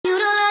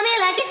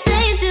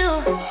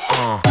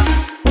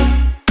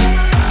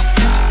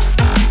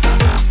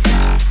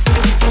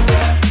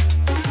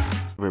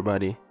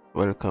everybody,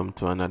 welcome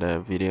to another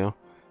video.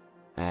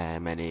 My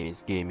name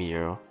is Game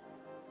Hero.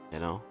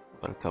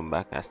 Welcome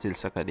back. I still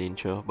suck at the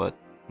intro, but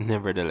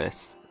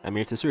nevertheless, I'm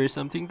here to show you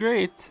something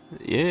great.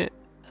 Yeah,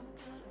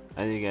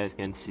 as you guys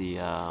can see,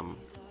 I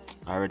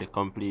already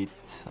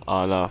complete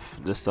all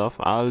of the stuff.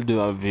 I'll do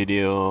a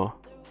video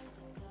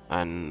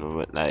and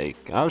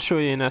I'll show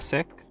you in a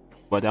sec,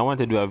 but I want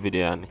to do a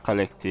video on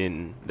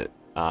collecting the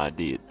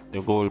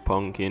gold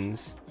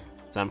pumpkins.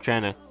 So I'm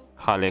trying to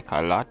collect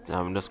a lot.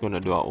 I'm just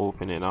gonna do an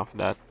opening of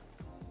that.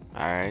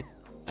 Alright,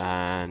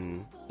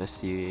 and let's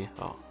see.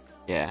 Oh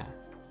yeah,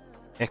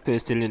 Hector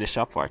is still in the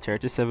shop for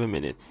 37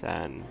 minutes,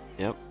 and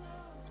yep,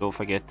 don't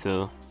forget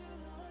to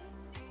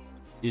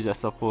use a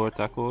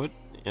supporter code,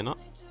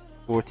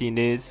 14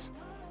 days.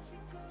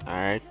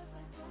 Alright,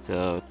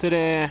 so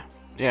today,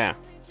 yeah,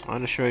 I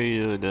want to show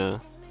you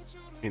the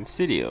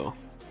INSIDIO.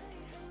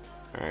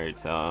 Alright,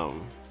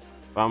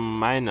 from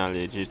my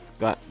knowledge, it's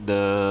got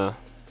the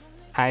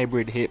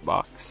hybrid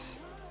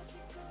hitbox,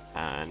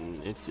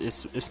 and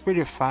it's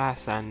pretty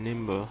fast and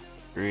nimble.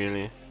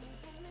 Really,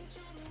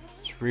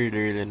 it's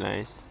really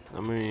nice.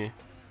 I'm gonna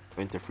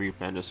go into free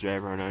plan, just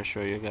drive around and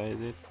show you guys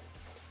it.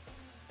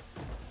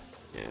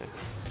 Yeah,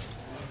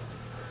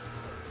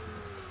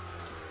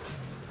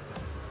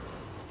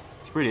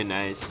 it's pretty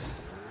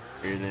nice,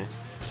 really.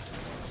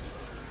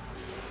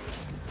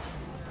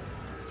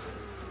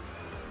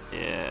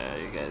 Yeah,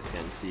 you guys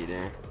can see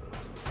there.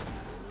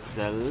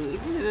 The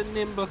little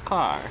nimble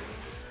car.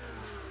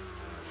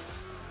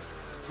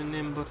 The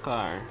nimble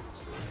car.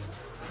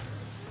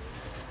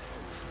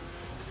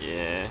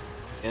 Yeah, you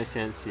guys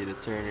can see the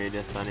turn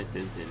radius on it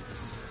is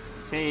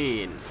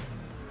insane.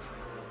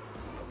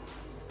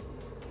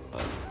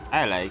 But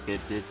I like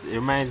it. It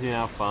reminds me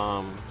of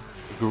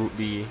Group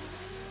B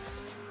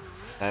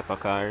type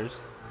of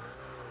cars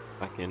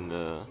back in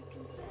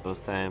those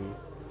time.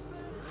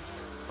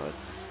 But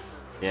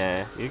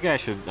yeah, you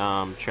guys should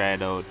try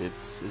it out.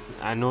 It's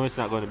I know it's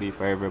not going to be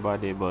for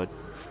everybody, but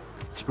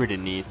it's pretty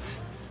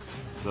neat.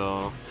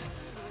 So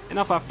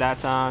enough of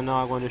that.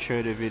 Now I'm going to show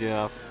you the video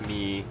of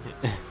me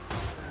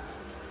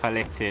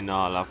collecting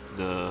all of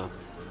the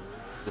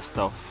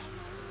stuff.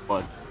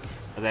 But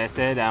as I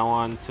said, I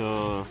want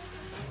to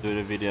do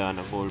the video on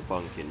the gold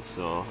pumpkin,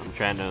 so I'm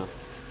trying to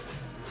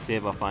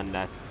save up on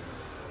that,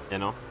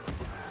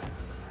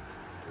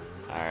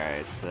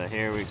 Alright, so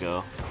here we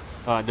go.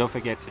 Don't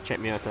forget to check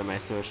me out on my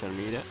social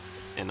media.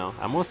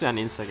 I'm mostly on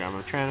Instagram.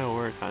 I'm trying to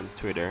work on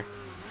Twitter.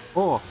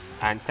 Oh,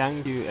 and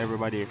thank you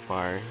everybody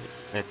for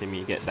letting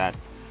me get that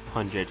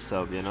 100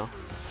 sub.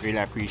 Really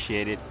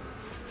appreciate it.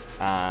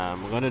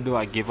 I'm gonna do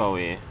a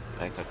giveaway,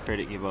 like a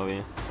credit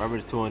giveaway,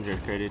 probably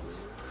 200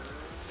 credits.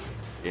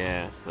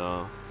 Yeah,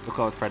 so look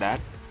out for that.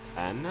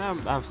 And I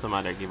have some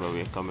other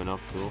giveaway coming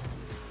up too.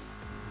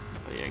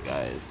 Oh yeah,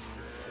 guys.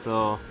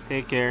 So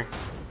take care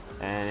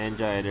and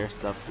enjoy the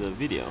rest of the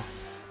video.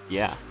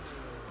 Yeah.